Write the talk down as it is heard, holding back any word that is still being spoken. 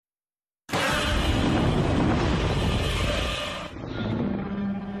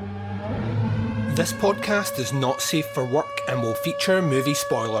This podcast is not safe for work and will feature movie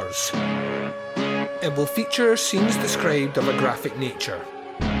spoilers. It will feature scenes described of a graphic nature.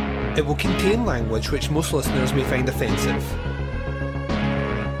 It will contain language which most listeners may find offensive.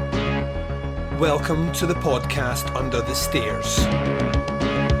 Welcome to the podcast Under the Stairs.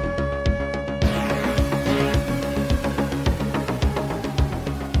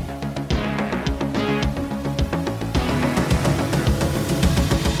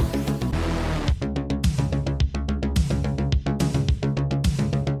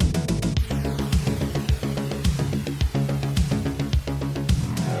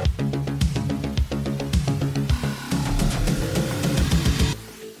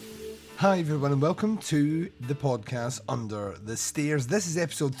 Hi everyone and welcome to the podcast Under the Stairs. This is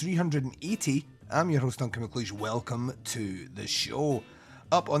episode 380. I'm your host Duncan McLeish. Welcome to the show.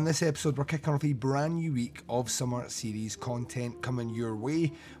 Up on this episode we're kicking off a brand new week of summer series content coming your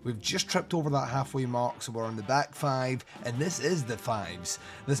way. We've just tripped over that halfway mark, so we're on the back five and this is the fives.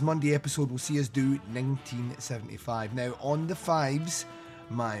 This Monday episode will see us do 1975. Now on the fives,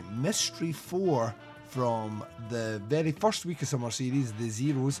 my mystery four from the very first week of summer series, the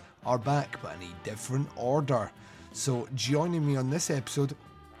Zeros, are back, but in a different order. So joining me on this episode,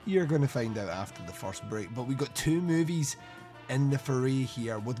 you're going to find out after the first break. But we got two movies in the foray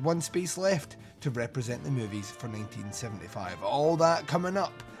here, with one space left to represent the movies for 1975. All that coming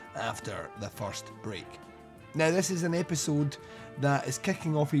up after the first break. Now this is an episode that is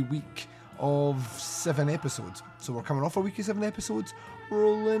kicking off a week of 7 episodes. So we're coming off a week of 7 episodes,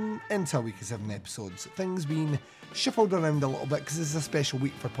 rolling into a week of 7 episodes. Things being shuffled around a little bit because it's a special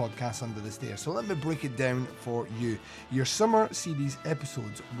week for podcasts Under the Stairs. So let me break it down for you. Your summer series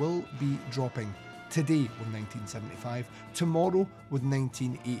episodes will be dropping today with 1975, tomorrow with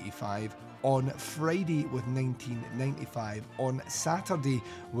 1985, on Friday with 1995, on Saturday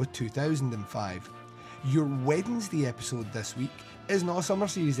with 2005. Your Wednesday episode this week is not a summer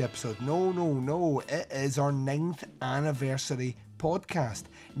series episode. No. It is our 9th anniversary podcast.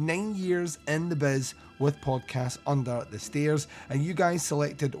 9 years in the biz with podcasts Under the Stairs. And you guys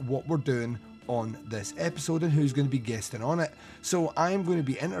selected what we're doing on this episode and who's going to be guesting on it. So I'm going to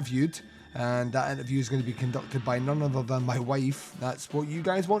be interviewed, and that interview is going to be conducted by none other than my wife. That's what you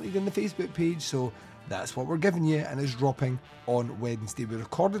guys wanted in the Facebook page, so that's what we're giving you, and it's dropping on Wednesday. We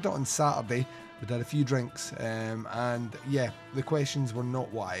recorded it on Saturday. We had a few drinks, and yeah, the questions were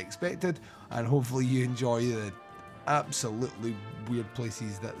not what I expected, and hopefully you enjoy the absolutely weird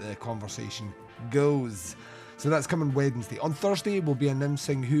places that the conversation goes. So that's coming Wednesday. On Thursday, we'll be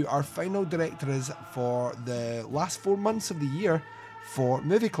announcing who our final director is for the last 4 months of the year for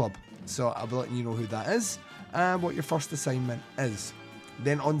Movie Club. So I'll be letting you know who that is and what your first assignment is.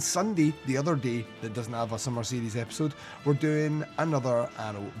 Then on Sunday, the other day that doesn't have a summer series episode, we're doing another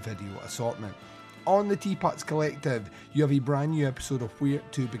Arrow video assortment. On the Teapots Collective, you have a brand new episode of Where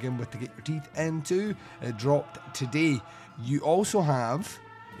to Begin With to Get Your Teeth Into. It dropped today. You also have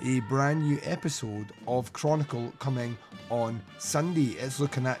a brand new episode of Chronicle coming on Sunday. It's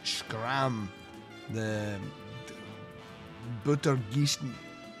looking at Scram, the Buttergeist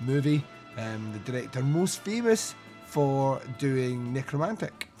movie, the director most famous for doing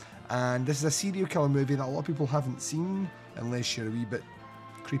Necromantic. And this is a serial killer movie that a lot of people haven't seen unless you're a wee bit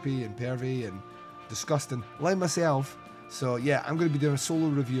creepy and pervy and disgusting like myself. So yeah, I'm going to be doing a solo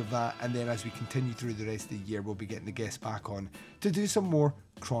review of that, and then as we continue through the rest of the year, we'll be getting the guests back on to do some more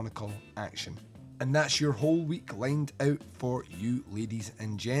Chronicle action. And that's your whole week lined out for you, ladies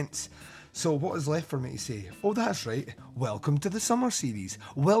and gents. So what is left for me to say? Oh, that's right. Welcome to the summer series.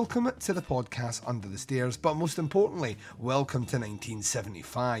 Welcome to the podcast Under the Stairs. But most importantly, welcome to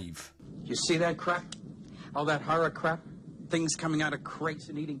 1975. You see that crap? All that horror crap? Things coming out of crates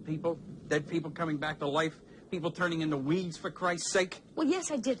and eating people? Dead people coming back to life? People turning into weeds, for Christ's sake? Well,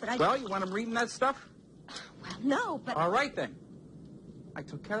 yes, I did, but I... Well, you want them reading that stuff? Well, no, but... All right, then. I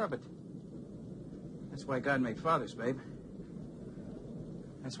took care of it. That's why God made fathers, babe.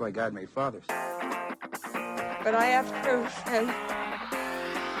 That's why God made fathers. But I have proof, and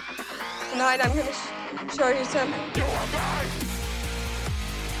tonight I'm going to show you something. You are mine!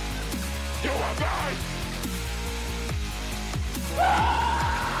 You are mine!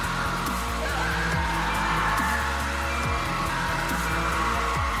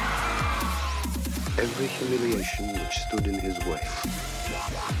 Every humiliation which stood in his way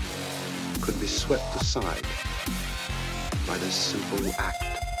could be swept aside by this simple act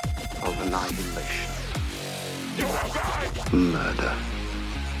of annihilation. You are mine! Murder.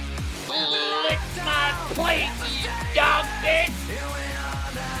 Lick my plate, you dog bitch!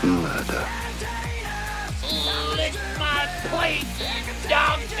 Murder. Lick my plate, you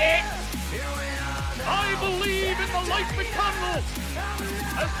dog bitch! I believe in the life eternal,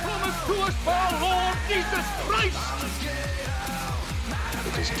 as promised to us by our Lord Jesus Christ.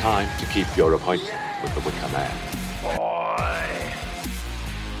 It is time to keep your appointment with the Wicker Man. Boy.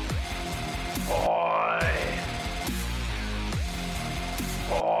 Boy.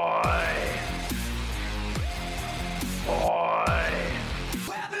 Boy. Boy.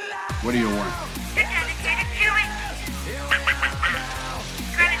 What do you want? The dedicated Chewie.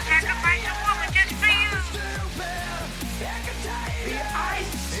 Gonna sacrifice a woman just for you. The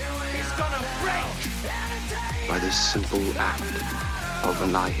ice is gonna break. By the simple act of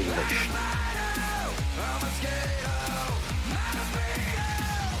annihilation.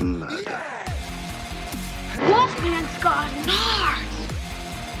 Murder. Wolfman's got Mars.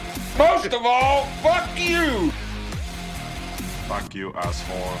 Most of all, fuck you! Fuck you,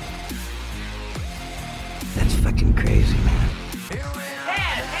 asshole. That's fucking crazy, man.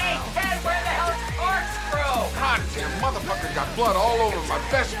 Dad, where the hell is Corkscrew? Goddamn motherfucker got blood all over my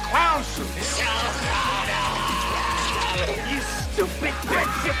best clown suit. You stupid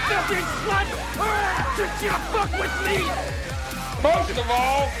bitch, you fucking slut! Should you fuck with me? Most of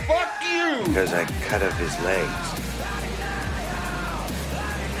all, fuck you! Because I cut off his legs.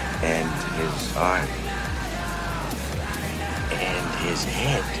 And his arm. And his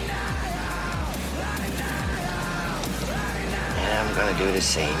head. And I'm gonna do the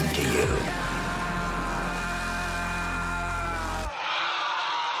same to you.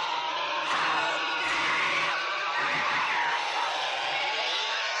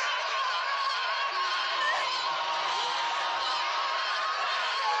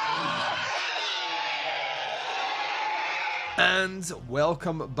 And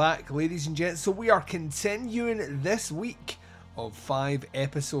welcome back, ladies and gents. So we are continuing this week of 5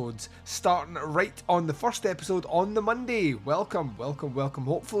 episodes, starting right on the first episode on the Monday. Welcome.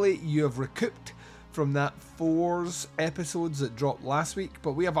 Hopefully you have recouped from that 4 episodes that dropped last week,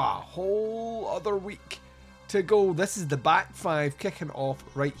 but we have a whole other week to go. This is the back 5 kicking off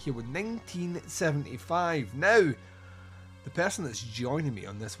right here with 1975. Now, the person that's joining me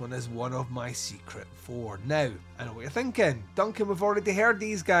on this one is one of my secret 4. Now, I know what you're thinking. Duncan, we've already heard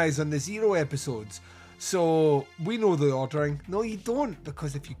these guys on the 0 episodes, so we know the ordering. No, you don't,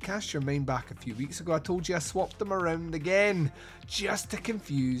 because if you cast your mind back a few weeks ago, I told you I swapped them around again, just to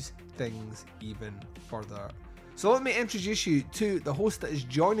confuse things even further. So let me introduce you to the host that is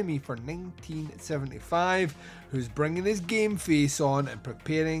joining me for 1975, who's bringing his game face on and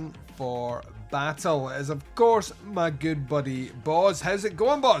preparing for battle. It is, of course, my good buddy Boz. How's it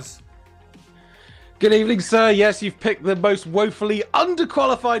going, Boz? Good evening, sir. Yes, you've picked the most woefully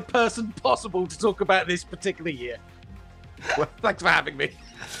underqualified person possible to talk about this particular year. Well, thanks for having me.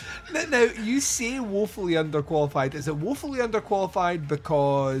 Now, you say woefully underqualified. Is it woefully underqualified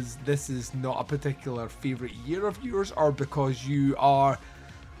because this is not a particular favourite year of yours, or because you are,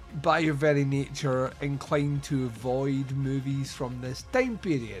 by your very nature, inclined to avoid movies from this time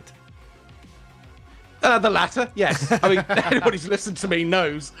period? The latter, yes. I mean, anybody who's listened to me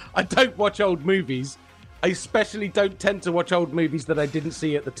knows I don't watch old movies. I especially don't tend to watch old movies that I didn't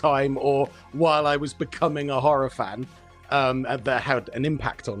see at the time or while I was becoming a horror fan. That had an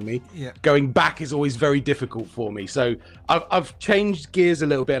impact on me. Yeah. Going back is always very difficult for me. So I've changed gears a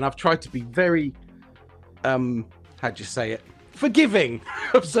little bit, and I've tried to be very, how'd you say it, forgiving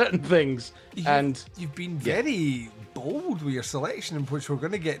of certain things. You've been very bold with your selection, which we're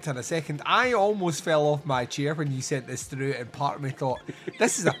going to get to in a second. I almost fell off my chair when you sent this through, and part of me thought,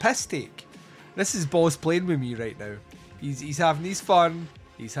 this is a piss take. This is Boz playing with me right now. He's having his fun,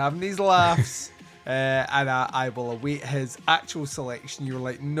 he's having his laughs, and I will await his actual selection. You were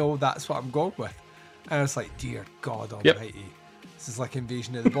like, no, that's what I'm going with. And I was like, dear God almighty. This is like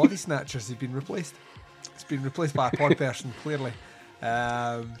Invasion of the Body Snatchers. He's been replaced. It's been replaced by a pod person, clearly.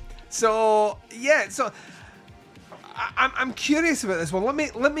 So I'm curious about this one.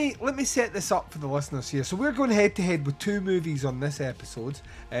 Let me set this up for the listeners here. So we're going head to head with 2 movies on this episode.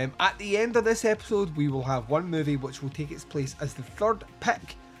 At the end of this episode, we will have one movie which will take its place as the third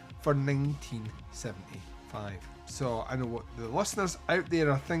pick for 1975. So I know what the listeners out there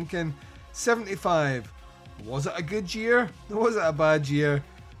are thinking. 75, was it a good year? Was it a bad year?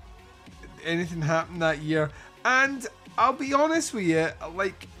 Anything happened that year? And I'll be honest with you,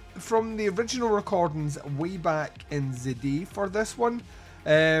 like, from the original recordings way back in the day for this one,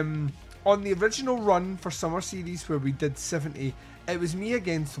 on the original run for Summer Series where we did 70, it was me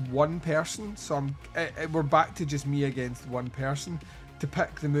against one person, so we're back to just me against one person to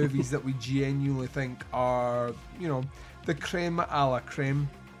pick the movies that we genuinely think are, you know, the creme a la creme.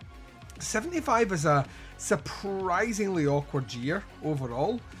 75 is a surprisingly awkward year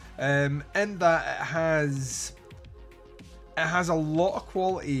overall. in that it has a lot of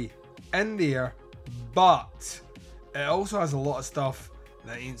quality in there, but it also has a lot of stuff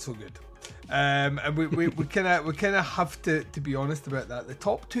that ain't so good. And we kind of have to be honest about that. The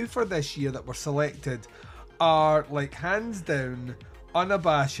top 2 for this year that were selected are like hands down,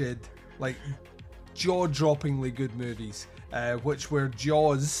 unabashed, like jaw-droppingly good movies, which were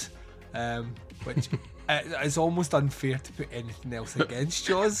Jaws, which it's almost unfair to put anything else against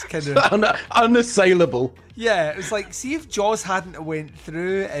Jaws. Kind of unassailable. Yeah, it's like, see if Jaws hadn't went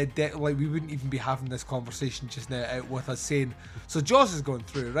through, like we wouldn't even be having this conversation just now out with us saying, so Jaws is going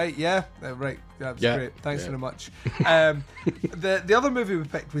through, right? Yeah, right. That was great. Thanks very much. The other movie we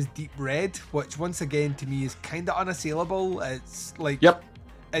picked was Deep Red, which once again to me is kind of unassailable. It's like,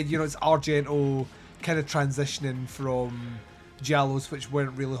 it's Argento kind of transitioning from Giallos, which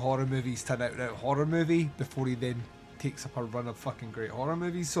weren't really horror movies, to an out horror movie before he then takes up a run of fucking great horror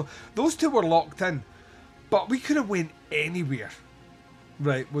movies. So those 2 were locked in, but we could have went anywhere,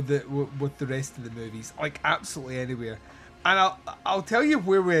 right, with the rest of the movies, like absolutely anywhere. And I'll tell you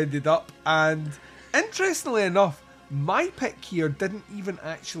where we ended up. And interestingly enough, my pick here didn't even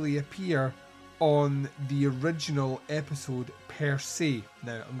actually appear on the original episode per se.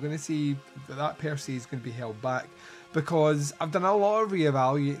 Now I'm going to say that per se is going to be held back, because I've done a lot of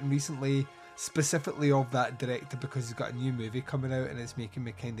reevaluating recently, specifically of that director, because he's got a new movie coming out and it's making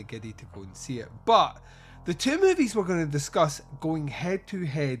me kind of giddy to go and see it. But the 2 movies we're going to discuss going head to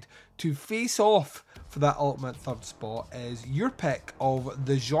head to face off for that ultimate third spot is your pick of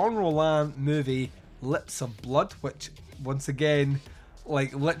the Jean Rollin movie Lips of Blood, which once again,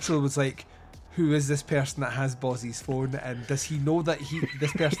 like literally was like, who is this person that has Bozzy's phone, and does he know that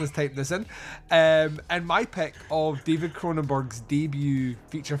this person has typed this in? And my pick of David Cronenberg's debut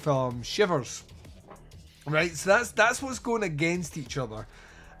feature film Shivers. Right, so that's what's going against each other.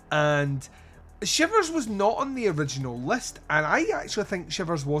 And Shivers was not on the original list, and I actually think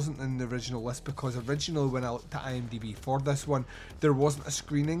Shivers wasn't in the original list because originally when I looked at IMDb for this one, there wasn't a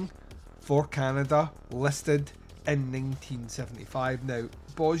screening for Canada listed in 1975. Now,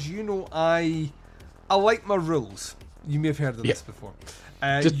 Boz, you know I like my rules. You may have heard of this before.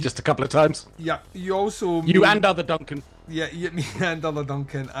 Just a couple of times. Yeah, you also... You and other Duncan. Yeah, me and other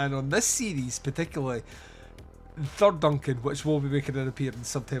Duncan. And on this series particularly, third Duncan, which will be making an appearance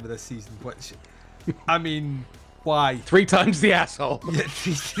sometime of this season, which, I mean, why? 3 times the asshole. Yeah,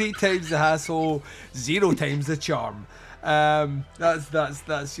 three times the asshole, 0 times the charm. That's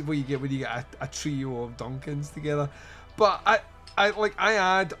what you get when you get a trio of Duncans together. But I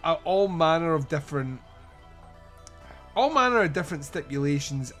add all manner of different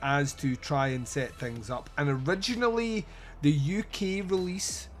stipulations as to try and set things up. And originally the UK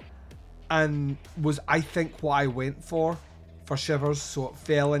release and was, I think, what I went for Shivers, so it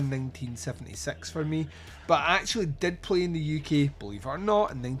fell in 1976 for me. But I actually did play in the UK, believe it or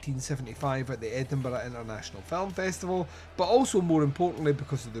not, in 1975 at the Edinburgh International Film Festival, but also more importantly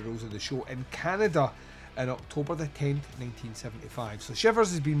because of the rules of the show in Canada in October the 10th, 1975. So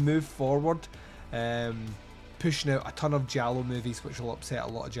Shivers has been moved forward, pushing out a ton of Giallo movies, which will upset a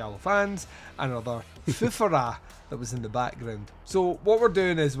lot of Giallo fans, and other foofara that was in the background. So what we're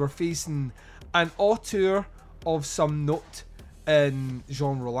doing is we're facing an auteur of some note in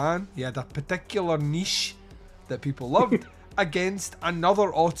Jean Rollin. He had a particular niche that people loved, against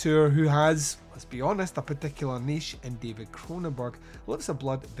another auteur who has, let's be honest, a particular niche in David Cronenberg. Lips of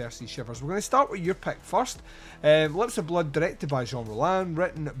Blood versus Shivers. We're going to start with your pick first. Lips of Blood, directed by Jean Rollin,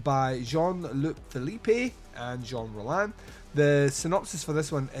 written by Jean-Luc Philippe and Jean Rollin. The synopsis for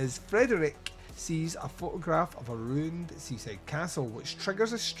this one is: Frederick sees a photograph of a ruined seaside castle, which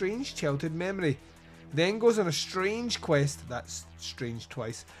triggers a strange childhood memory. Then goes on a strange quest, that's strange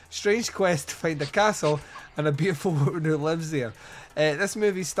twice, strange quest to find a castle and a beautiful woman who lives there. This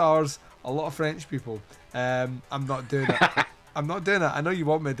movie stars a lot of French people. I'm not doing it. I'm not doing it. I know you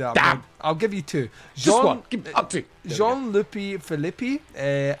want me to do it. I'll give you 2. Just one. Give me up to. Jean-Luc Philippe,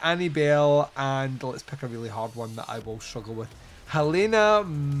 Annie Bell, and let's pick a really hard one that I will struggle with, Helena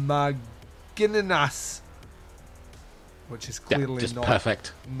Maginas, which is clearly just not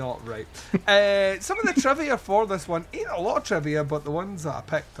perfect. Not right. Some of the trivia for this one ain't a lot of trivia, but the ones that I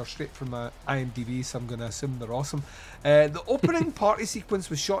picked are straight from IMDb, so I'm going to assume they're awesome. The opening party sequence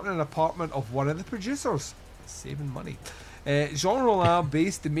was shot in an apartment of one of the producers, saving money. Jean Rollin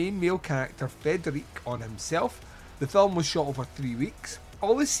based the main male character Frederic on himself. The film was shot over 3 weeks.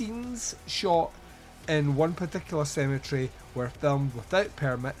 All the scenes shot in one particular cemetery were filmed without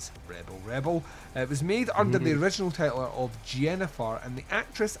permits. Rebel. It was made under the original title of Jennifer, and the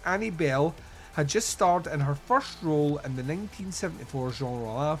actress Annie Bell had just starred in her first role in the 1974 Jean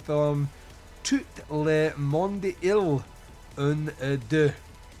Rollin film Tout le monde il un deux,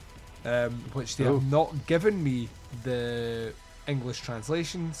 which they have not given me the English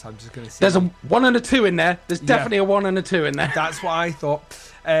translation, so I'm just going to say there's a 1 and a 2 in there. There's definitely a 1 and a 2 in there. That's what I thought.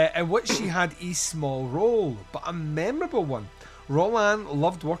 In which she had a small role, but a memorable one. Roland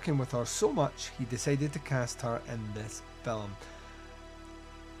loved working with her so much, he decided to cast her in this film.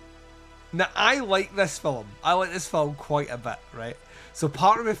 Now, I like this film. I like this film quite a bit, right? So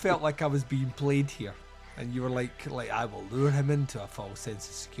part of me felt like I was being played here. And you were like, I will lure him into a false sense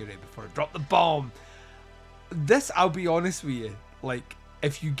of security before I drop the bomb. This, I'll be honest with you, like,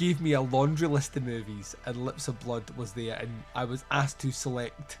 if you gave me a laundry list of movies and Lips of Blood was there and I was asked to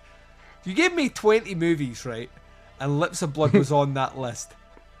select, if you gave me 20 movies, right, and Lips of Blood was on that list,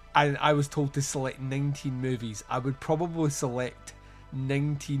 and I was told to select 19 movies, I would probably select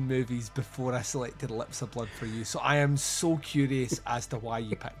 19 movies before I selected Lips of Blood for you. So I am so curious as to why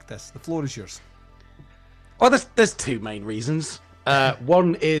you picked this. The floor is yours. Well, there's two main reasons.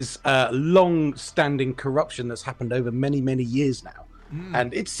 One is long-standing corruption that's happened over many, many years now.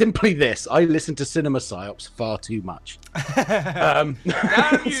 And it's simply this. I listen to Cinema Psyops far too much. Damn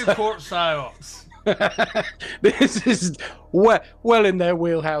you, Court Psyops. This is well in their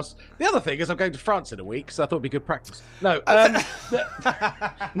wheelhouse. The other thing is I'm going to France in a week, so I thought it'd be good practice. No,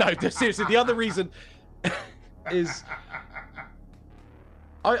 no, seriously, the other reason is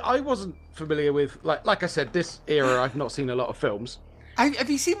I wasn't familiar with, like I said, this era. I've not seen a lot of films. Have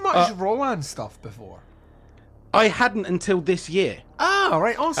you seen much Roland stuff before? I hadn't until this year. Ah,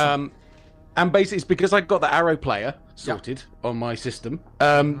 right, awesome. And basically, it's because I got the Arrow player sorted on my system.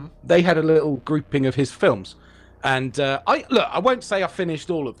 They had a little grouping of his films, and I won't say I finished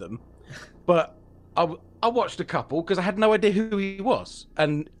all of them, but I watched a couple because I had no idea who he was,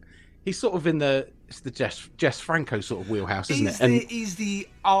 and he's sort of in the Jess Franco sort of wheelhouse, isn't it? He's the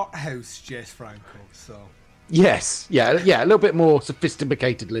art house Jess Franco, so yes, yeah, a little bit more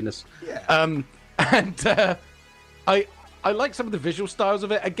sophisticated, Linus. Yeah. And I like some of the visual styles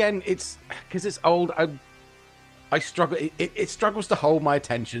of it. Again, it's because it's old. I struggle. It struggles to hold my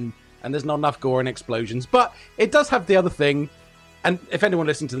attention, and there's not enough gore and explosions. But it does have the other thing. And if anyone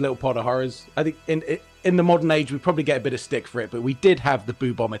listened to the Little Pod of Horrors, I think in the modern age we probably get a bit of stick for it. But we did have the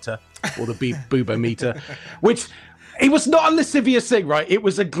boobometer or the boobometer, which it was not a lascivious thing, right? It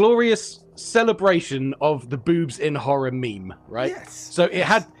was a glorious celebration of the boobs in horror meme, right? Yes. So it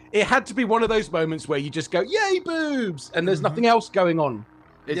had to be one of those moments where you just go, yay, boobs! And there's nothing else going on.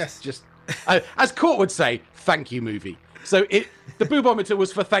 It's just, as Court would say, thank you, movie. So the boobometer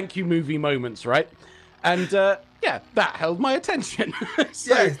was for thank you, movie moments, right? And that held my attention.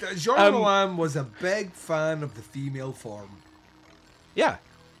 So, Jean Rollin was a big fan of the female form. Yeah.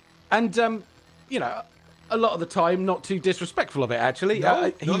 And, a lot of the time, not too disrespectful of it, actually.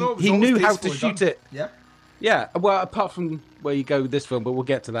 He knew how to shoot it. Yeah. Yeah, well, apart from where you go with this film, but we'll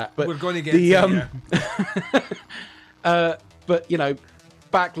get to that. But we're going to get to it. But,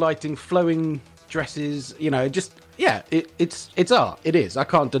 backlighting, flowing dresses, it's art. It is. I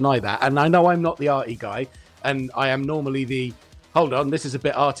can't deny that. And I know I'm not the arty guy, and I am normally the, hold on, this is a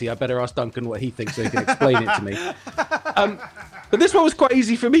bit arty. I better ask Duncan what he thinks so he can explain it to me. But this one was quite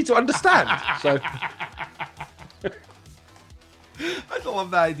easy for me to understand. So... I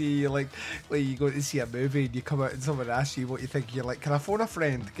love that idea. Like you go to see a movie and you come out and someone asks you what you think. You're like, "Can I phone a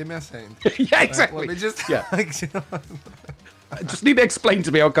friend? Give me a second." Yeah, exactly. Let me just. Yeah. I just need to explain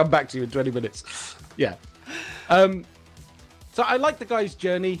to me. I'll come back to you in 20 minutes. Yeah. So I like the guy's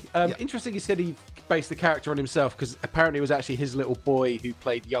journey. Interesting. He said he based the character on himself because apparently it was actually his little boy who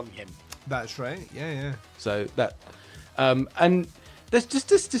played young him. That's right. Yeah. So that, and there's just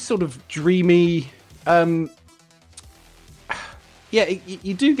this sort of dreamy. Yeah,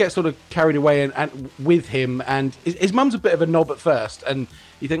 you do get sort of carried away and with him, and his mum's a bit of a knob at first, and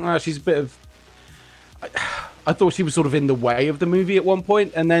you think, oh, she's a bit of... I thought she was sort of in the way of the movie at one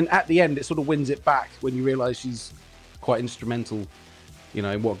point, and then at the end it sort of wins it back when you realise she's quite instrumental,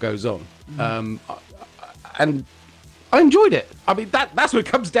 in what goes on. And I enjoyed it. I mean, that's what it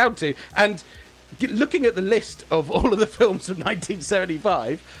comes down to. And looking at the list of all of the films from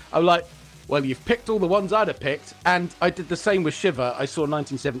 1975, I'm like... Well, you've picked all the ones I'd have picked, and I did the same with Shiver. I saw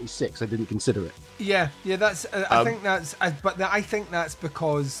 1976. I didn't consider it. Yeah. That's. I think that's. I think that's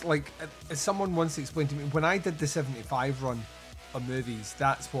because, as someone once explained to me, when I did the 75 run of movies,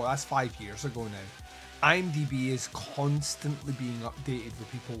 that's 5 years ago now. IMDb is constantly being updated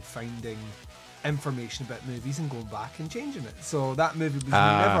with people finding information about movies and going back and changing it. So that movie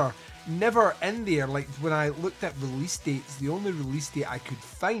was never in there. Like when I looked at release dates, the only release date I could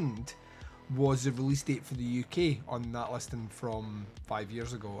find was the release date for the UK on that listing from 5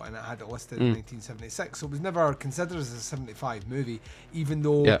 years ago, and it had it listed in 1976, so it was never considered as a 75 movie, even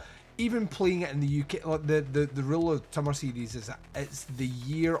though even playing it in the UK, like the rule of Summer series is that it's the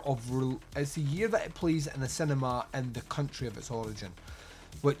year that it plays in a cinema in the country of its origin,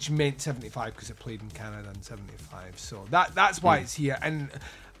 which meant 75 because it played in Canada in 75, so that's why it's here. And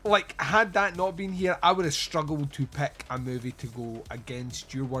like, had that not been here, I would have struggled to pick a movie to go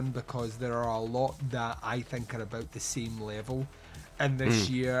against your one, because there are a lot that I think are about the same level in this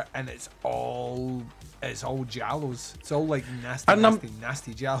year, and it's all giallos. It's all like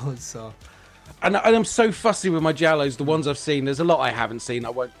nasty giallos. So, and I'm so fussy with my giallos. The ones I've seen, there's a lot I haven't seen. I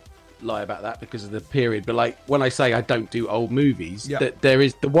won't lie about that because of the period. But like, when I say I don't do old movies, that there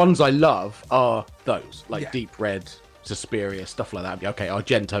is the ones I love are those, like Deep Red, Suspiria, stuff like that. Okay,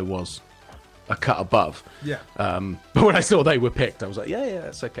 Argento was a cut above. Yeah. But when I saw they were picked, I was like, yeah,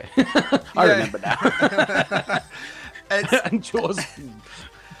 that's okay. I remember now. And Jaws.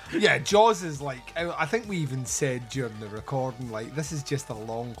 Yeah, Jaws is like, I think we even said during the recording, like, this is just a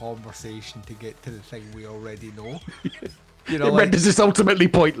long conversation to get to the thing we already know. You know, it renders this ultimately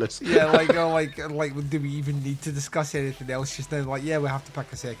pointless. Yeah, like, do we even need to discuss anything else just now? Like, yeah, we have to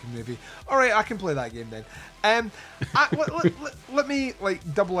pick a second movie. All right, I can play that game then. Let me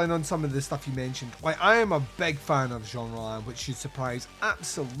like double in on some of the stuff you mentioned. Like, I am a big fan of Jean Rollin, which should surprise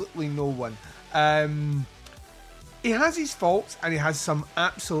absolutely no one. He has his faults, and he has some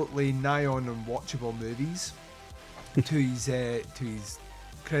absolutely nigh on unwatchable movies to his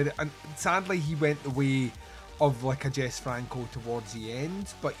credit. And sadly, he went the way of like a Jess Franco towards the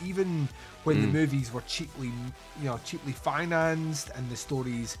end. But even when the movies were cheaply financed and the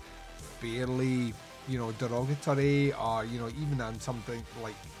stories fairly, derogatory, or even on something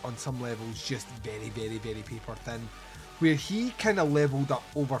like on some levels just very, very, very paper thin, where he kind of leveled up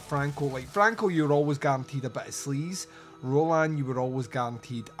over Franco. Like, Franco, you were always guaranteed a bit of sleaze. Roland, you were always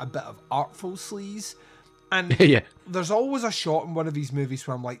guaranteed a bit of artful sleaze. And there's always a shot in one of these movies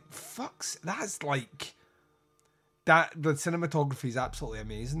where I'm like, fucks, that's like... the cinematography is absolutely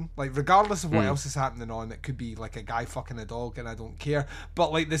amazing. Like, regardless of what else is happening on, it could be like a guy fucking a dog and I don't care.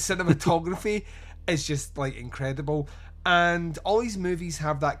 But like, the cinematography is just like incredible. And all these movies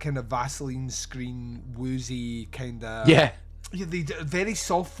have that kind of Vaseline screen, woozy kind of... Yeah, they very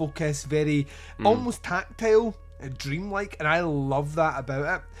soft focus, very almost tactile, dreamlike, and I love that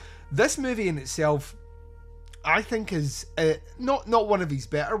about it. This movie in itself, I think, is not one of his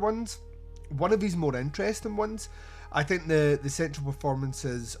better ones, one of his more interesting ones. I think the central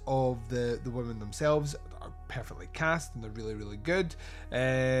performances of the women themselves are perfectly cast, and they're really, really good.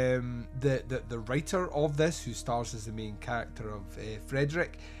 The writer of this, who stars as the main character of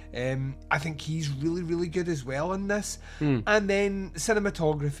Frederick, I think he's really, really good as well in this. And then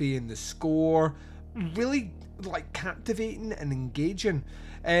cinematography and the score, really like captivating and engaging.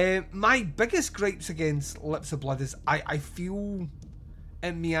 My biggest gripes against Lips of Blood is I feel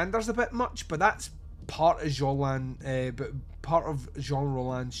it meanders a bit much, but that's part of Jean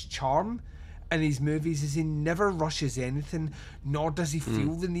Rollins' charm in his movies, is he never rushes anything, nor does he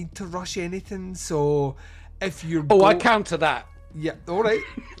feel the need to rush anything. So if you're I counter that. Yeah, all right.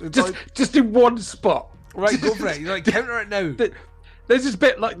 just in one spot. Right, go for it. You're like, counter it now. There's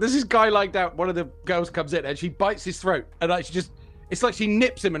this guy like that. One of the girls comes in and she bites his throat, and like it's like she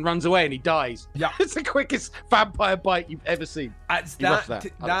nips him and runs away and he dies. Yeah. It's the quickest vampire bite you've ever seen.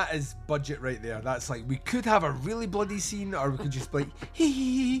 That is budget right there. That's like, we could have a really bloody scene, or we could just be like, hee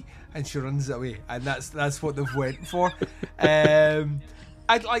hee hee, and she runs away. And that's what they've went for. There's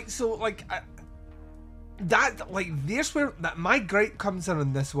where my gripe comes in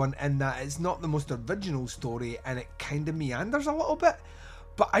on this one, in that it's not the most original story and it kind of meanders a little bit.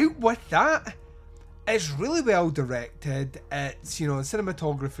 But out with that, it's really well directed. It's, the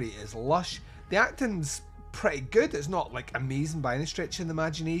cinematography is lush. The acting's pretty good. It's not like amazing by any stretch of the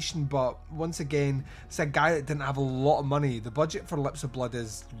imagination, but once again, it's a guy that didn't have a lot of money. The budget for Lips of Blood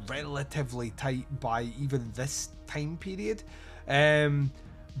is relatively tight by even this time period.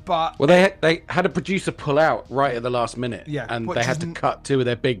 But they had a producer pull out right at the last minute, and they had to cut two of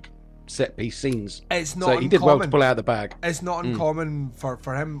their big set piece scenes. It's not uncommon. He did well to pull out of the bag. It's not uncommon for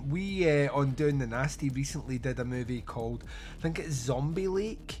him. We on Doing the Nasty recently did a movie called, I think it's Zombie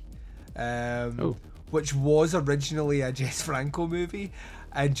Lake, which was originally a Jess Franco movie.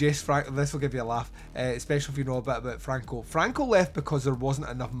 And Jess Franco, this will give you a laugh, especially if you know a bit about Franco. Franco left because there wasn't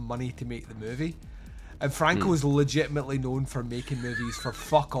enough money to make the movie. And Franco is legitimately known for making movies for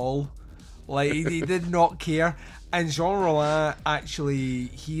fuck all. Like, he did not care. And Jean Rollin, actually,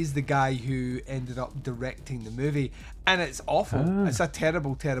 he's the guy who ended up directing the movie. And it's awful. It's a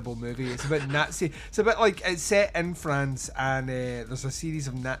terrible, terrible movie. It's about Nazi. It's about, like, it's set in France, and there's a series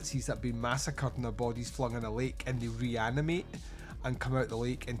of Nazis that have been massacred and their bodies flung in a lake, and they reanimate and come out the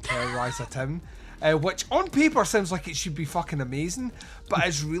lake and terrorise a town. Which on paper sounds like it should be fucking amazing, but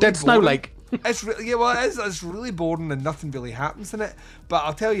it's really Dead Snow boring. Lake. It's really, yeah, well, it is. It's really boring and nothing really happens in it. But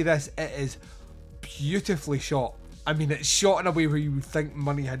I'll tell you this: it is beautifully shot. I mean, it's shot in a way where you would think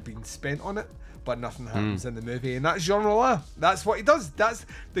money had been spent on it, but nothing happens in the movie. And that's Jean Rollin. That's what he does. That's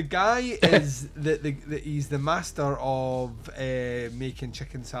the guy is he's the master of making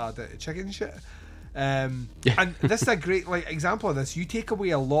chicken salad out of chicken shit. And this is a great example of this. You take away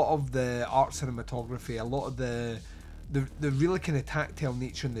a lot of the art cinematography, a lot of the really kind of tactile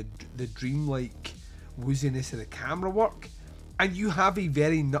nature and the dreamlike wooziness of the camera work, and you have a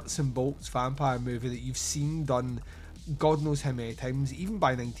very nuts and bolts vampire movie that you've seen done God knows how many times. Even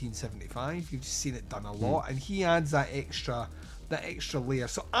by 1975 you've just seen it done a lot, and he adds that extra layer.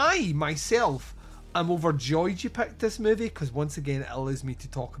 So I myself am overjoyed you picked this movie, because once again it allows me to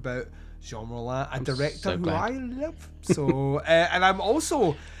talk about Jean Rollin, a director who I love. So, and I'm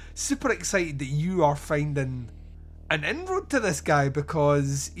also super excited that you are finding an inroad to this guy,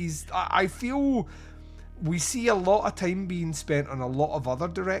 because I feel we see a lot of time being spent on a lot of other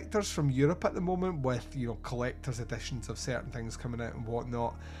directors from Europe at the moment with, collector's editions of certain things coming out and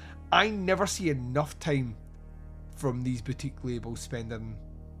whatnot. I never see enough time from these boutique labels spending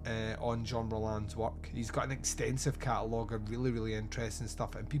on Jean Rollin's work. He's got an extensive catalogue of really, really interesting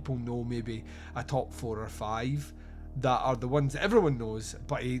stuff, and people know maybe a top 4 or 5 that are the ones that everyone knows,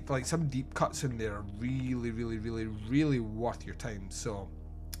 but some deep cuts in there are really, really, really, really worth your time. So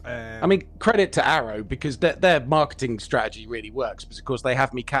I mean, credit to Arrow, because their marketing strategy really works, because of course they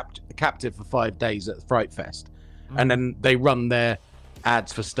have me captive for 5 days at the Fright Fest, and then they run their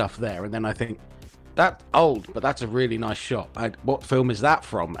ads for stuff there, and then I think, that's old, but that's a really nice shot. What film is that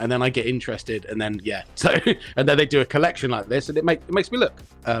from? And then I get interested, and then and then they do a collection like this, and it makes me look.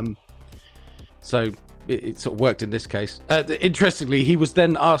 So it sort of worked in this case. Interestingly, he was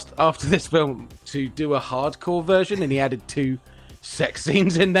then asked after this film to do a hardcore version, and he added 2 sex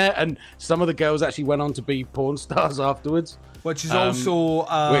scenes in there, and some of the girls actually went on to be porn stars afterwards. Which is also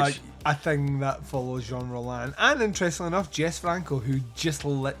a thing that follows Jean Rollin. And interestingly enough, Jess Franco, who just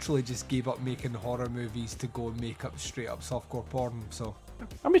literally just gave up making horror movies to go and make up straight up softcore porn. So,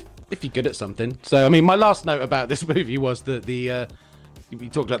 I mean, if you're good at something. So, I mean, my last note about this movie was that we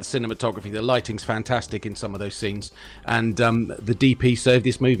talked about the cinematography. The lighting's fantastic in some of those scenes, and the DP saved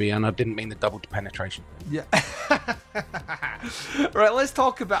this movie. And I didn't mean the double penetration. Yeah. Right, let's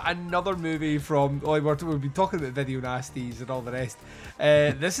talk about another movie from. We've been talking about video nasties and all the rest.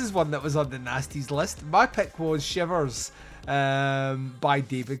 This is one that was on the nasties list. My pick was Shivers, by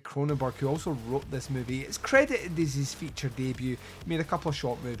David Cronenberg, who also wrote this movie. It's credited as his feature debut. He made a couple of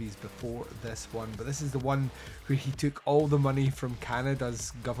short movies before this one, but this is the one where he took all the money from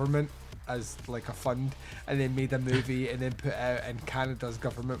Canada's government as like a fund, and then made a movie and then put out, and Canada's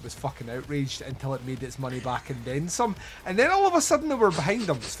government was fucking outraged until it made its money back and then some, and then all of a sudden they were behind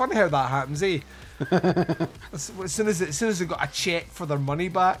them. It's funny how that happens, eh? As soon as they got a check for their money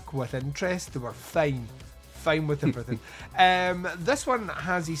back with interest, they were fine with everything. This one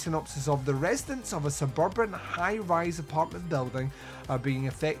has a synopsis of: the residents of a suburban high-rise apartment building are being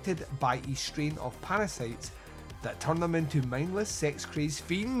affected by a strain of parasites that turn them into mindless, sex-crazed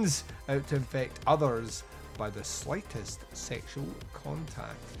fiends out to infect others by the slightest sexual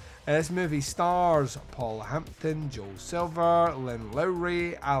contact. This movie stars Paul Hampton, Joel Silver, Lynn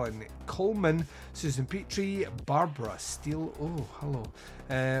Lowry, Alan Coleman, Susan Petrie, Barbara Steele,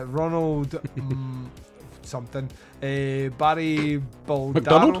 Ronald something, Barry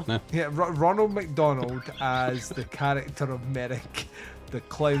Baldano, Ronald McDonald as the character of Merrick, the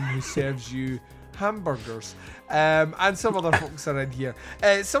clown who serves you hamburgers, and some other folks are in here.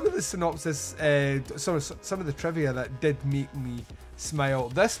 Some of the synopsis, some of the trivia that did make me smile.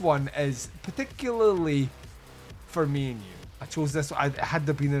 This one is particularly for me and you. I chose this. Had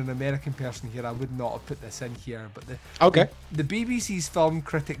there been an American person here, I would not have put this in here. But the BBC's film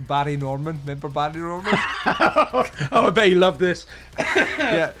critic Barry Norman, remember Barry Norman? I bet he loved this.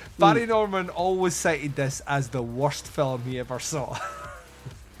 Yeah, Barry Norman always cited this as the worst film he ever saw.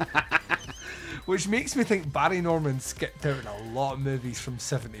 Which makes me think Barry Norman skipped out in a lot of movies from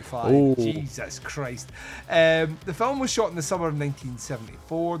 75. Ooh. Jesus Christ. The film was shot in the summer of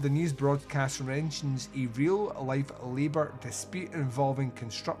 1974. The news broadcaster mentions a real-life labour dispute involving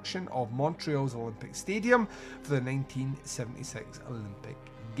construction of Montreal's Olympic Stadium for the 1976 Olympic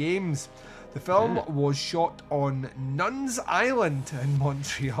Games. The film was shot on Nuns Island in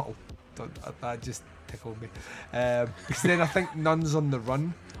Montreal. That just tickled me. Because then I think Nuns on the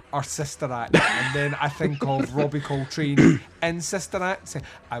Run are Sister Act, and then I think of Robbie Coltrane in Sister Act saying,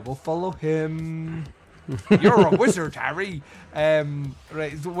 "I will follow him. You're a wizard, Harry."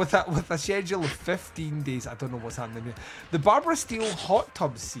 Right, with a schedule of 15 days, I don't know what's happening here. The Barbara Steele hot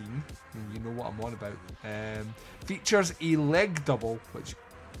tub scene, you know what I'm on about, features a leg double, which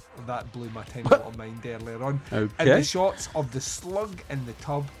that blew my tiny little mind earlier on, and the shots of the slug in the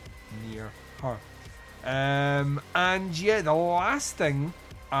tub near her. And yeah, the last thing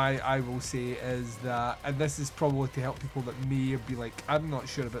I will say is that, and this is probably to help people that may be like, I'm not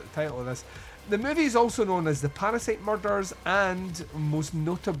sure about the title of this. The movie is also known as The Parasite Murders, and most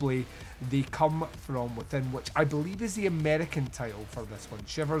notably, They Come From Within, which I believe is the American title for this one.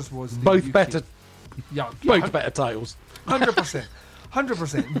 Shivers was the both UK. better. Yeah, both better titles. 100%,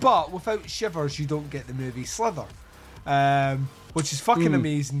 100%. But without Shivers, you don't get the movie Slither, which is fucking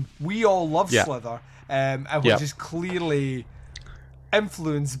amazing. We all love Slither, and which is clearly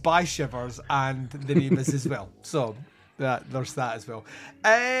influenced by Shivers, and the name is as well. So there's that as well.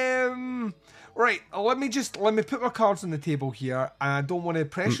 Right, let me put my cards on the table here, and I don't want to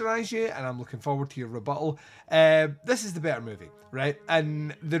pressurize you, and I'm looking forward to your rebuttal. This is the better movie, right?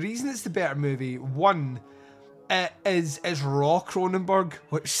 And the reason it's the better movie, one, is raw Cronenberg,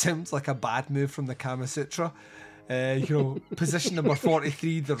 which sounds like a bad move from the Kama Sutra. Position number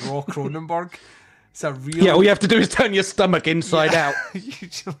 43, the raw Cronenberg. It's a real... Yeah, all you have to do is turn your stomach inside out.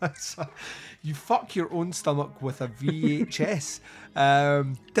 You fuck your own stomach with a VHS.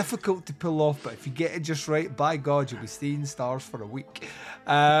 Difficult to pull off, but if you get it just right, by God, you'll be seeing stars for a week.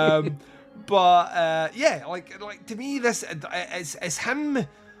 Yeah, like to me, this it's him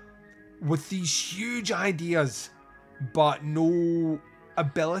with these huge ideas, but no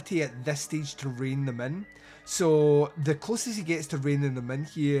ability at this stage to rein them in. So the closest he gets to reining them in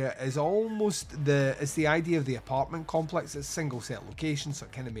here is almost it's the idea of the apartment complex. It's a single set location, so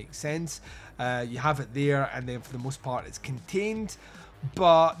it kind of makes sense. You have it there, and then for the most part it's contained.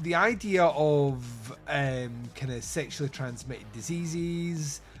 But the idea of kind of sexually transmitted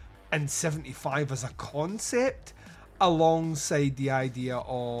diseases and 75 as a concept, alongside the idea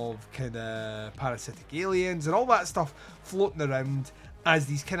of kind of parasitic aliens and all that stuff floating around as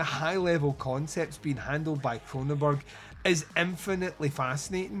these kind of high-level concepts being handled by Cronenberg, is infinitely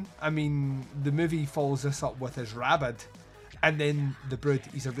fascinating. I mean, the movie follows this up with his Rabid, and then The Brood.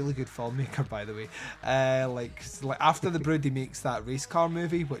 He's a really good filmmaker, by the way. Like after The Brood, he makes that race car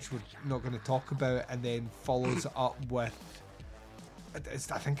movie, which we're not going to talk about, and then follows it up with, I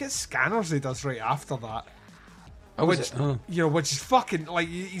think it's Scanners he does right after that. Which is fucking, like,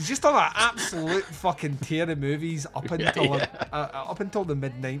 he's just on an absolute fucking tear of movies up until the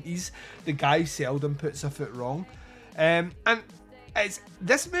mid-90s. The guy seldom puts a foot wrong. And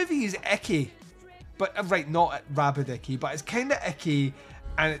this movie is icky, but not rabid icky, but it's kind of icky,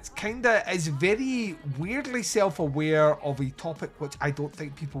 and it's very weirdly self-aware of a topic which I don't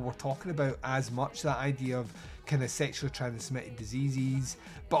think people were talking about as much, that idea of kind of sexually transmitted diseases,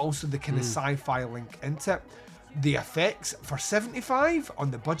 but also the kind of sci-fi link into it. The effects for 75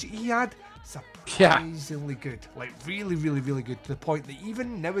 on the budget he had, surprisingly good. Like really, really, really good, to the point that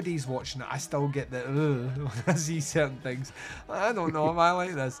even nowadays watching it, I still get the when I see certain things. I don't know if I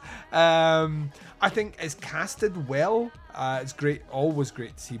like this. I think it's casted well. It's great, always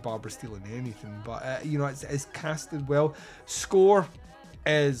great to see Barbara Steele in anything, but it's casted well. Score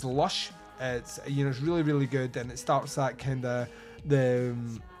is lush. It's it's really, really good, and it starts that kind of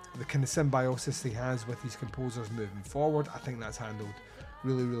the kind of symbiosis he has with these composers moving forward. I think that's handled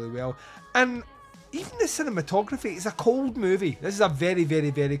really, really well. And even the cinematography, it's a cold movie. This is a very, very,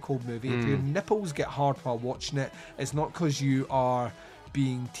 very cold movie. If your nipples get hard while watching it, it's not because you are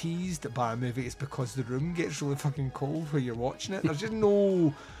being teased by a movie, it's because the room gets really fucking cold while you're watching it. There's just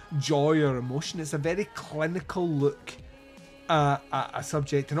no joy or emotion. It's a very clinical look a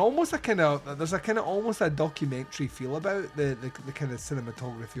subject, and almost there's a kind of almost a documentary feel about the kind of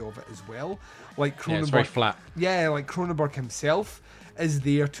cinematography of it as well. Like Cronenberg, it's very flat. Yeah, like Cronenberg himself is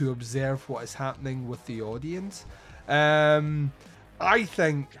there to observe what is happening with the audience. I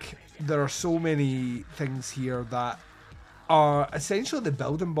think there are so many things here that are essentially the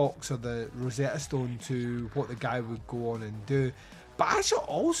building blocks or the Rosetta Stone to what the guy would go on and do. But I should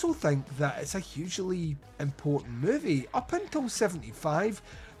also think that it's a hugely important movie. Up until 75,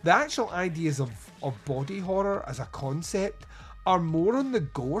 the actual ideas of body horror as a concept are more on the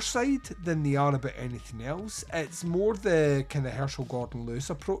gore side than they are about anything else. It's more the kind of Herschel Gordon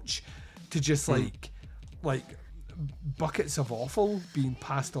Lewis approach to just like buckets of offal being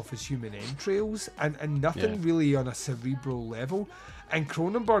passed off as human entrails, and nothing really on a cerebral level. And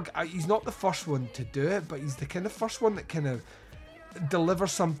Cronenberg, he's not the first one to do it, but he's the kind of first one that kind of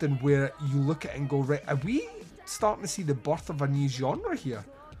delivers something where you look at it and go, right, are we starting to see the birth of a new genre here?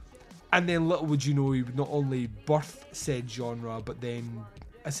 And then little would you know, he would not only birth said genre, but then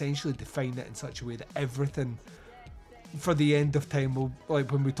essentially define it in such a way that everything for the end of time will,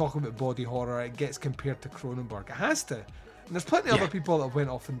 like when we talk about body horror, it gets compared to Cronenberg. It has to. And there's plenty of other people that went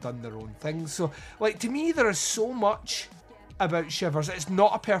off and done their own things. So, like, to me, there is so much about Shivers. It's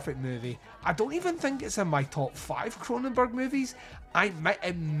not a perfect movie. I don't even think it's in my top 5 Cronenberg movies.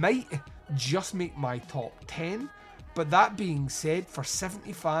 It might just make my top 10. But that being said, for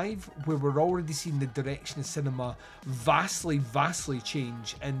 75, where we're already seeing the direction of cinema vastly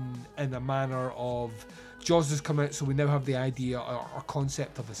change in a manner of Jaws has come out, so we now have the idea or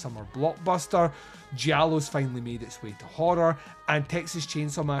concept of a summer blockbuster. Giallo's finally made its way to horror, and Texas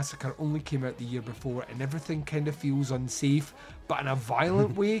Chainsaw Massacre only came out the year before, and everything kind of feels unsafe, but in a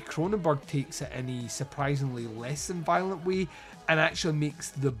violent way. Cronenberg takes it in a surprisingly less than violent way, and actually makes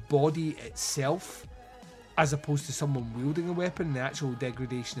the body itself, as opposed to someone wielding a weapon, the actual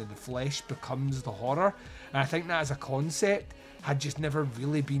degradation of the flesh becomes the horror. And I think that as a concept had just never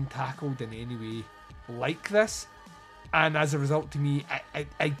really been tackled in any way like this. And as a result, to me,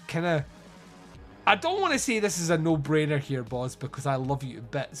 I don't want to say this is a no-brainer here, Boz, because I love you to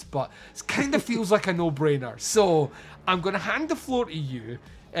bits, but it kind of feels like a no-brainer. So I'm going to hand the floor to you.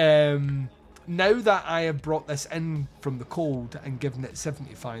 Now that I have brought this in from the cold and given it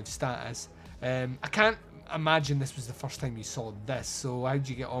 75 status, I can't imagine this was the first time you saw this. So how'd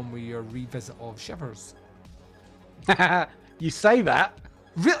you get on with your revisit of Shivers? You say that?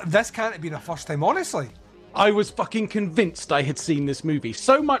 Really? This can't have been a first time, honestly. I was fucking convinced I had seen this movie.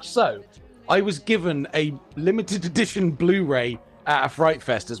 So much so, I was given a limited edition Blu-ray at a Fright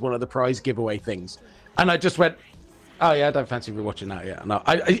Fest as one of the prize giveaway things. And I just went, oh yeah, I don't fancy rewatching that yet. No,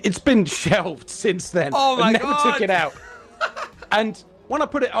 it's been shelved since then. Oh my God. I never took it out. And when I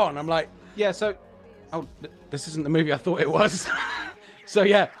put it on, I'm like, yeah, so, this isn't the movie I thought it was. So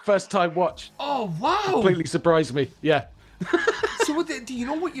yeah, first time watch. Oh wow. Completely surprised me, yeah. So what, do you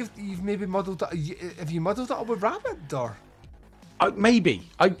know what you've maybe muddled up? Have you muddled it up with Rabbit, or? Maybe.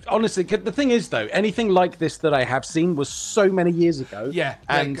 I honestly, the thing is though, anything like this that I have seen was so many years ago. Yeah,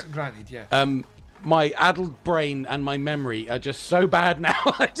 and granted, yeah. My addled brain and my memory are just so bad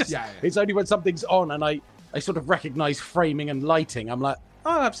now. It's only when something's on and I sort of recognize framing and lighting, I'm like,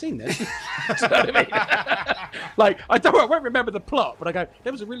 oh, I've seen this. You know what I mean? Like, I won't remember the plot, but I go,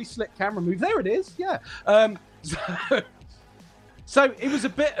 there was a really slick camera move. There it is. Yeah. So it was a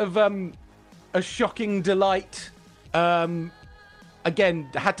bit of a shocking delight. Again,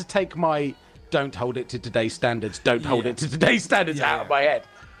 had to take my don't hold it to today's standards, out of my head.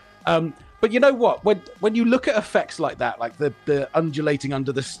 But you know what? When you look at effects like that, like the undulating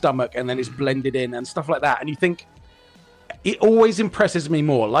under the stomach and then it's blended in and stuff like that, and you think, it always impresses me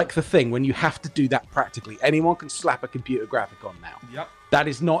more, like The Thing, when you have to do that practically. Anyone can slap a computer graphic on now. Yep. That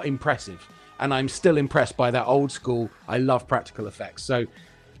is not impressive. And I'm still impressed by that old school. I love practical effects. So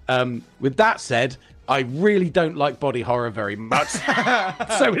with that said, I really don't like body horror very much.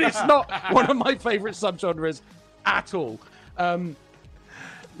 So it's not one of my favorite subgenres at all.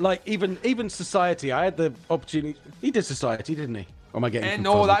 Like even Society, I had the opportunity. He did Society, didn't he? Or am I getting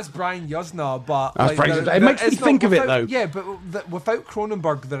no, that's Brian Yuzna, but like, it makes me think of it though. Yeah, but without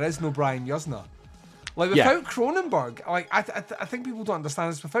Cronenberg, there is no Brian Yuzna. Like without Cronenberg, like I think people don't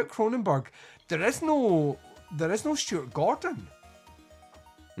understand this. Without Cronenberg, there is no Stuart Gordon.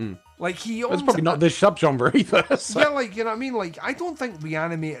 Like he owns. It's probably not this subgenre either. So. Yeah, like you know what I mean. Like I don't think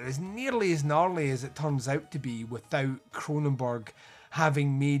Reanimator is nearly as gnarly as it turns out to be without Cronenberg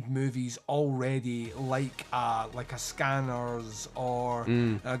having made movies already, like a Scanners or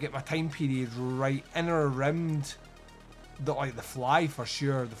get my time period right, Inner Rimmed, the Fly for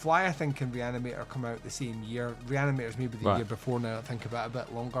sure. The Fly, I think, and Reanimator come out the same year. Reanimator's maybe the year before now. I think about it a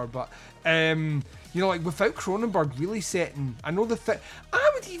bit longer, but you know, like without Cronenberg really setting, I know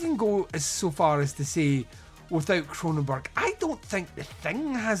I would even go so far as to say, without Cronenberg, I don't think The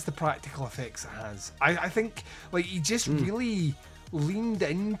Thing has the practical effects it has. I think like he just really leaned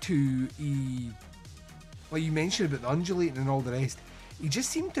into like you mentioned about the undulating and all the rest. He just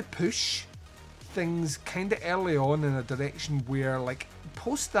seemed to push things kind of early on in a direction where, like,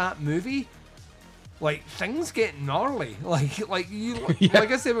 post that movie, like things get gnarly. Like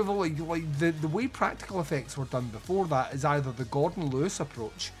I said before, like the way practical effects were done before that is either the Gordon Lewis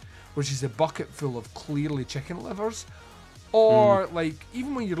approach, which is a bucket full of clearly chicken livers, Or like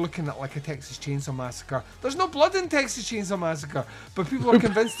even when you're looking at like a Texas Chainsaw Massacre, there's no blood in Texas Chainsaw Massacre, but people are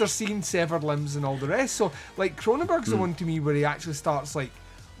convinced they're seeing severed limbs and all the rest. So like Cronenberg's the one to me where he actually starts like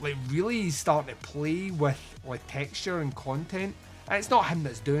really starting to play with like texture and content. And it's not him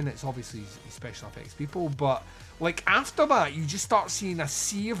that's doing it, it's obviously his special effects people, but like after that you just start seeing a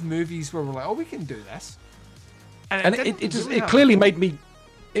sea of movies where we're like, oh, we can do this. And it clearly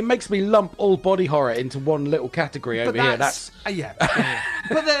it makes me lump all body horror into one little category over here. That's yeah.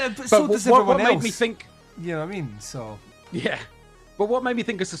 But so does everyone what else. made me think, you know what I mean? So yeah. But what made me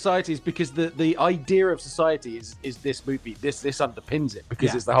think of society is because the idea of society is this movie. This underpins it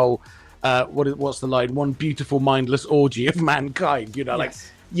because it's the whole what's the line? One beautiful mindless orgy of mankind. You know,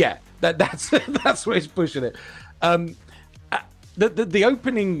 that's where it's pushing it. The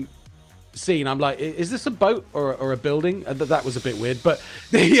opening scene, I'm like, is this a boat or a building? That was a bit weird, but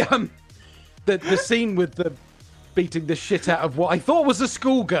the scene with the beating the shit out of what I thought was a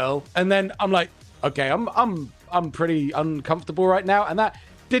schoolgirl, and then I'm like, okay, I'm pretty uncomfortable right now, and that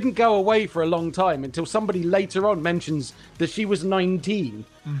didn't go away for a long time until somebody later on mentions that she was 19,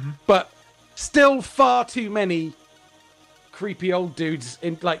 but still far too many creepy old dudes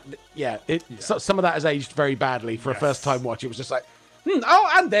in some of that has aged very badly for a first time watch. It was just like, oh,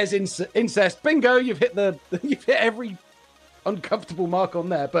 and there's incest. Bingo! You've hit every uncomfortable mark on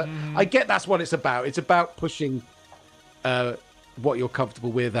there. But I get that's what it's about. It's about pushing what you're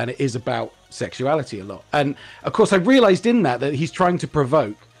comfortable with, and it is about sexuality a lot. And of course, I realised in that he's trying to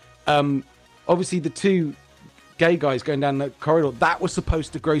provoke. Obviously, the two gay guys going down the corridor, that was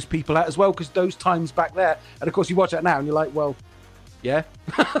supposed to gross people out as well, because those times back there. And of course, you watch that now, and you're like, well, yeah.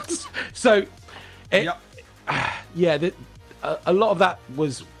 So, a lot of that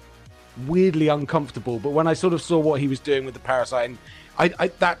was weirdly uncomfortable, but when I sort of saw what he was doing with the parasite, I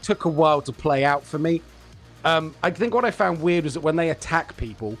that took a while to play out for me. I think what I found weird was that when they attack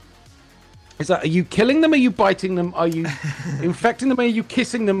people, is that, are you killing them? Are you biting them? Are you infecting them? Are you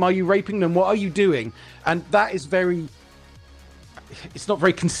kissing them? Are you raping them? What are you doing? And that is it's not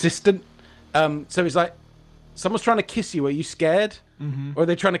very consistent. So it's like, someone's trying to kiss you. Are you scared? Or are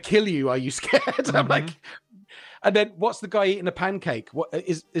they trying to kill you? Are you scared? I'm like, and then what's the guy eating a pancake? What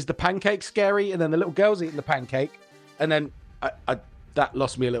is the pancake scary? And then the little girl's eating the pancake. And then I that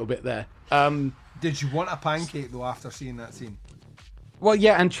lost me a little bit there. Did you want a pancake though after seeing that scene? Well,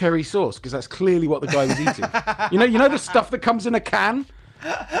 yeah, and cherry sauce, because that's clearly what the guy was eating. you know the stuff that comes in a can?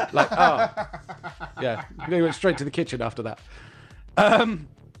 Like, yeah, they went straight to the kitchen after that.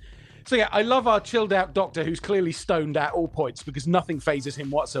 So yeah, I love our chilled out doctor who's clearly stoned at all points because nothing phases him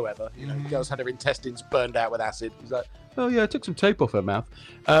whatsoever. You know, the girl's had her intestines burned out with acid. He's like, oh yeah, I took some tape off her mouth.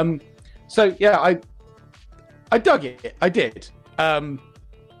 So yeah, I dug it. I did.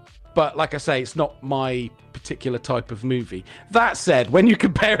 But like I say, it's not my particular type of movie. That said, when you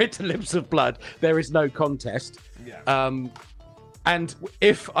compare it to Lips of Blood, there is no contest. Yeah. And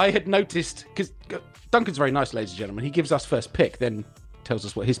if I had noticed, because Duncan's very nice, ladies and gentlemen, he gives us first pick, then tells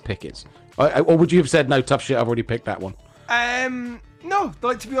us what his pick is. Or would you have said, no, tough shit, I've already picked that one? No,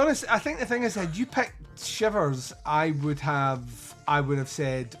 like, to be honest, I think the thing is, had you picked Shivers, I would have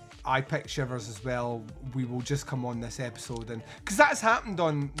said, I picked Shivers as well. We will just come on this episode, and because that's happened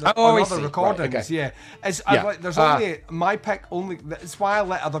on other recordings. Right, okay. Yeah, there's only my pick. Only it's why I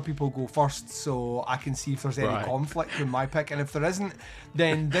let other people go first, so I can see if there's any conflict with my pick. And if there isn't,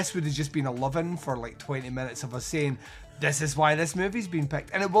 then this would have just been a love-in for like 20 minutes of us saying, this is why this movie's been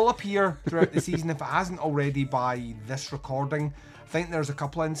picked, and it will appear throughout the season if it hasn't already by this recording. I think there's a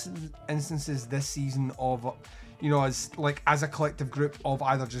couple instances this season of, you know, as a collective group of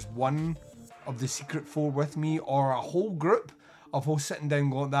either just one of the Secret Four with me or a whole group of hosts sitting down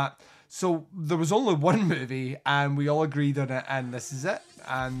going that. So there was only one movie and we all agreed on it, and this is it,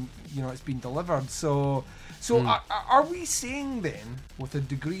 and you know, it's been delivered. So are we saying then, with a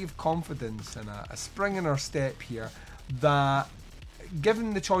degree of confidence and a spring in our step here, that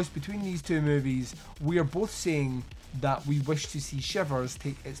given the choice between these two movies, we are both saying that we wish to see Shivers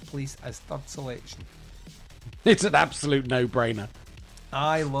take its place as third selection? It's an absolute no-brainer.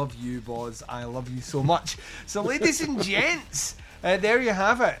 I love you, Boz. I love you so much. So, ladies and gents, there you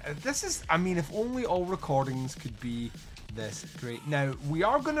have it. This is, I mean, if only all recordings could be this great. Now, we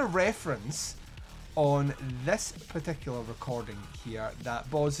are going to reference on this particular recording here that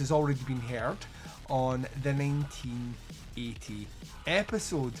Boz has already been heard on the 1980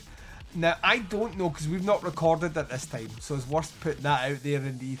 episode. Now, I don't know, because we've not recorded at this time, so it's worth putting that out there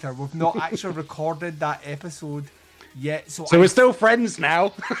in the ether. We've not actually recorded that episode yet. So we're still friends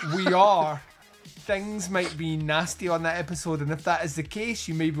now. We are. things might be nasty on that episode, and if that is the case,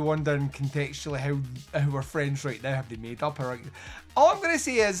 you may be wondering contextually how we're friends right now. Have they made up? All I'm going to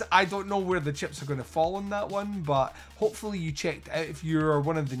say is I don't know where the chips are going to fall on that one, but hopefully you checked out. If you're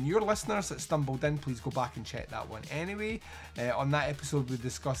one of the newer listeners that stumbled in, please go back and check that one anyway. On that episode, we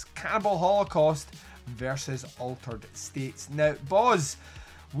discussed Cannibal Holocaust versus Altered States. Now, Boz,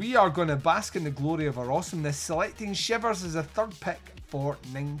 we are going to bask in the glory of our awesomeness, selecting Shivers as a third pick for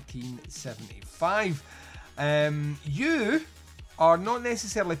 1975. You are not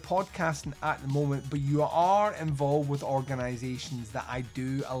necessarily podcasting at the moment, but you are involved with organisations that I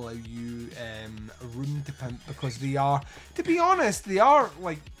do allow you room to pimp, because they are, to be honest, they are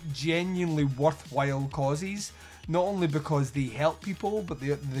like genuinely worthwhile causes. Not only because they help people, but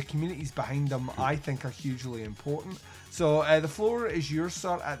the communities behind them I think are hugely important. So the floor is yours,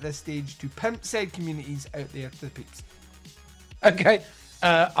 sir, at this stage to pimp said communities out there to the peeps. Okay,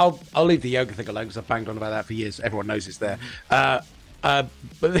 I'll leave the yoga thing alone because I've banged on about that for years. Everyone knows it's there. But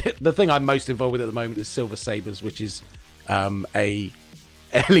the thing I'm most involved with at the moment is Silver Sabers, which is a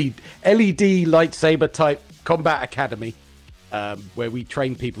LED lightsaber type combat academy where we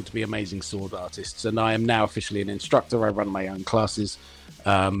train people to be amazing sword artists. And I am now officially an instructor. I run my own classes.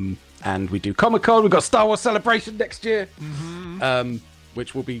 And we do Comic-Con. We've got Star Wars Celebration next year,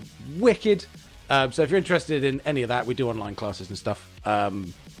 which will be wicked. So if you're interested in any of that, we do online classes and stuff.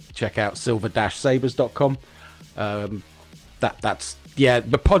 Check out silver-sabers.com. That's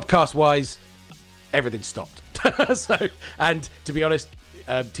but podcast-wise, everything stopped. So, and to be honest,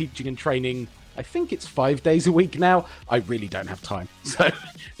 teaching and training, I think it's 5 days a week now. I really don't have time. So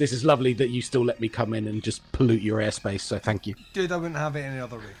this is lovely that you still let me come in and just pollute your airspace. So thank you. Dude, I wouldn't have it any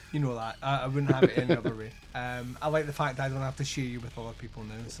other way. You know that. I wouldn't have it any other way. I like the fact that I don't have to share you with other people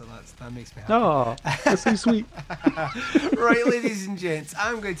now. So that makes me happy. Oh, that's so sweet. Right, ladies and gents,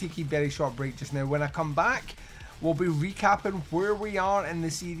 I'm going to take a very short break just now. When I come back, we'll be recapping where we are in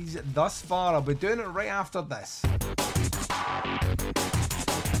the series thus far. I'll be doing it right after this.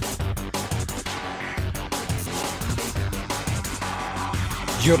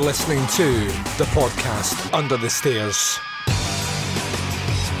 You're listening to the podcast Under the Stairs.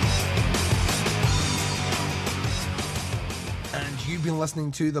 And you've been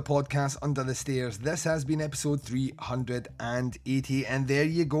listening to the podcast Under the Stairs. This has been episode 380. And there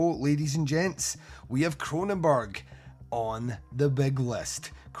you go, ladies and gents. We have Cronenberg on the big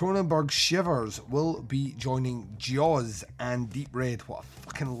list. Cronenberg's Shivers will be joining Jaws and Deep Red. What a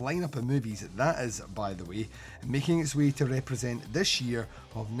fucking lineup of movies that is, by the way, making its way to represent this year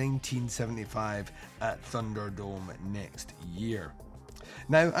of 1975 at Thunderdome next year.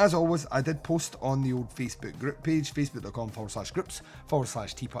 Now, as always, I did post on the old Facebook group page,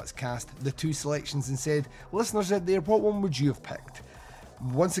 facebook.com/groups/teapotscast, the two selections, and said, listeners out there, what one would you have picked?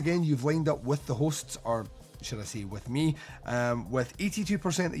 Once again, you've lined up with the hosts, or should I say with me, with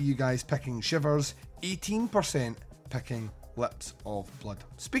 82% of you guys picking Shivers, 18% picking Lips of Blood.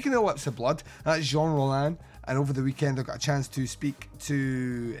 Speaking of Lips of Blood, that's Jean Rollin, and over the weekend I got a chance to speak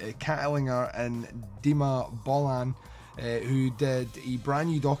to Kat Ellinger and Dima Bolan, who did a brand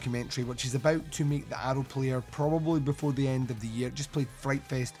new documentary which is about to make the Arrow player probably before the end of the year. It just played Fright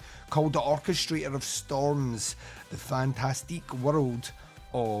Fest, called The Orchestrator of Storms, the Fantastique World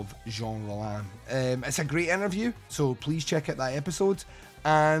of Jean Rollin. It's a great interview, so please check out that episode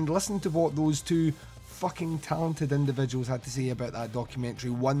and listen to what those two fucking talented individuals had to say about that documentary.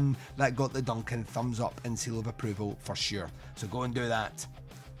 One that got the Duncan thumbs up and seal of approval for sure. So go and do that.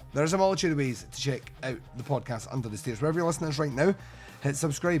 There's a multitude of ways to check out the podcast Under the Stairs. Wherever you're listening right now, hit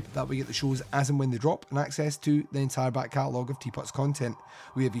subscribe. That way you get the shows as and when they drop and access to the entire back catalogue of Teapots content.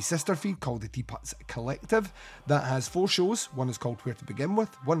 We have a sister feed called the Teapots Collective that has 4 shows. One is called Where to Begin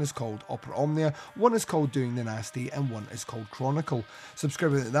With, one is called Opera Omnia, one is called Doing the Nasty, and one is called Chronicle.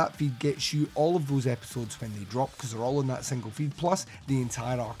 Subscribing to that feed gets you all of those episodes when they drop, because they're all in that single feed, plus the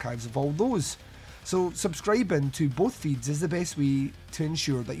entire archives of all those. So subscribing to both feeds is the best way to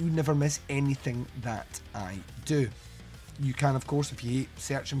ensure that you never miss anything that I do. You can, of course, if you hate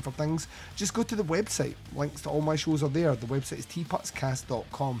searching for things, just go to the website. Links to all my shows are there. The website is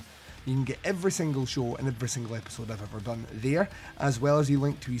teapotscast.com. You can get every single show and every single episode I've ever done there, as well as a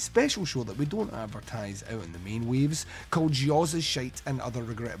link to a special show that we don't advertise out in the main waves, called Jaws' Shite and Other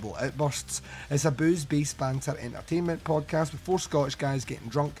Regrettable Outbursts. It's a booze-based banter entertainment podcast with 4 Scottish guys getting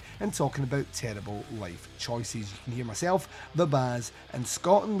drunk and talking about terrible life choices. You can hear myself, The Baz, and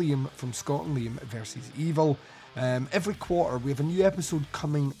Scott and Liam from Scott and Liam vs. Evil. Every quarter we have a new episode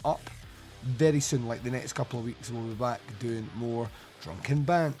coming up. very soon, like the next couple of weeks, we'll be back doing more drunken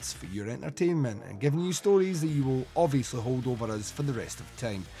bants for your entertainment and giving you stories that you will obviously hold over us for the rest of the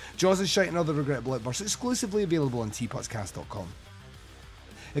time. Jaws is Shite and Other Regrettable Outbursts, exclusively available on tpotscast.com.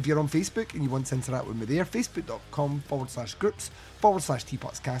 If you're on Facebook and you want to interact with me there,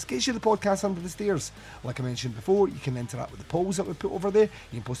 facebook.com/groups/tpotscast gets you the podcast Under the Stairs. Like I mentioned before, you can interact with the polls that we put over there.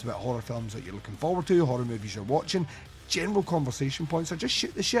 You can post about horror films that you're looking forward to, horror movies you're watching, general conversation points, or just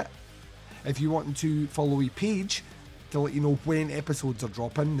shoot the shit. If you want to follow a page to let you know when episodes are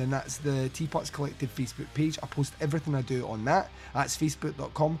dropping, then that's the Teapots Collective Facebook page. I post everything I do on that. That's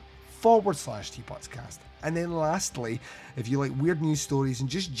facebook.com/tpotscast. And then lastly, if you like weird news stories and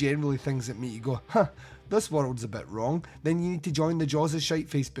just generally things that make you go, this world's a bit wrong, then you need to join the Jaws is Shite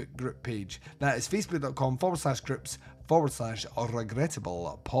Facebook group page. That is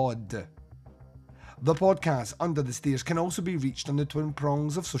facebook.com/groups/regrettablepod. The podcast Under the Stairs can also be reached on the twin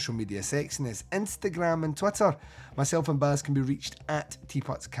prongs of social media sexiness, Instagram and Twitter. Myself and Baz can be reached at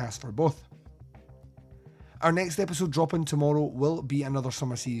TPotsCast for both. Our next episode dropping tomorrow will be another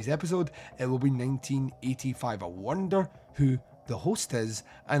Summer Series episode. It will be 1985. I wonder who the host is,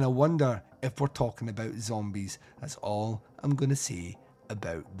 and I wonder if we're talking about zombies. That's all I'm going to say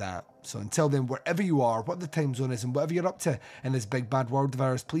about that. So until then, wherever you are, what the time zone is, and whatever you're up to in this big bad world of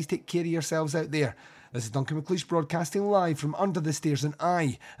ours, please take care of yourselves out there. This is Duncan McLeish broadcasting live from Under the Stairs, and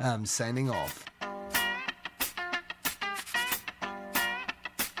I am signing off.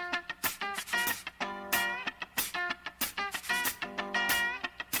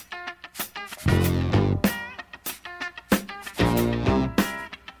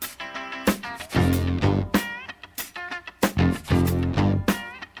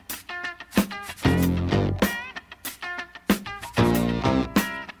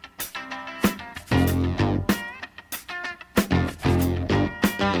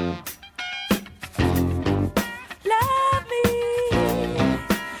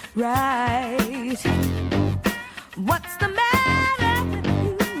 What's the matter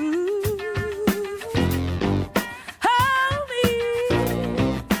with you? Hold me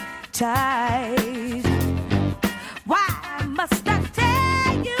tight. Why must I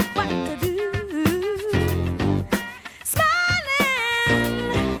tell you what to do?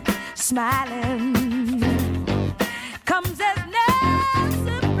 Smiling, smiling comes as no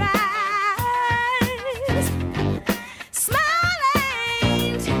surprise. Smile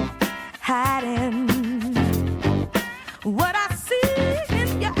ain't hiding what I see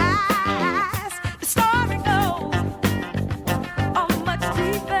in your eyes. The story goes on much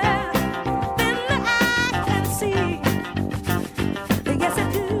deeper than the eye can see. Yes, it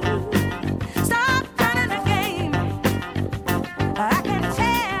do. Stop running the game. I can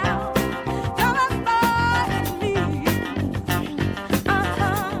tell you're as bored as me.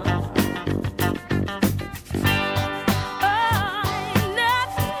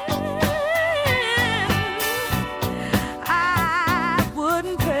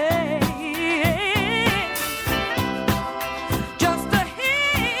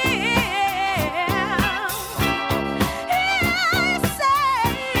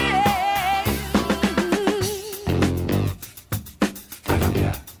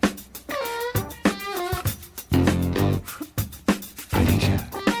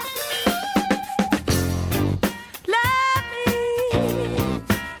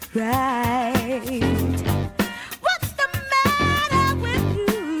 Right. What's the matter with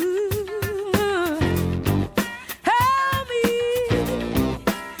you? Hold me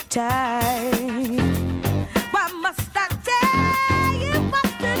tight. Why must I tell you what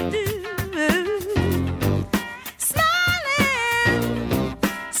to do? Smiling,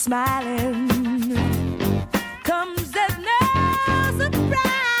 smiling comes as no surprise.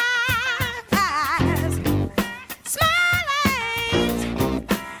 Smile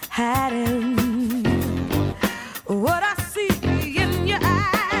ain't hiding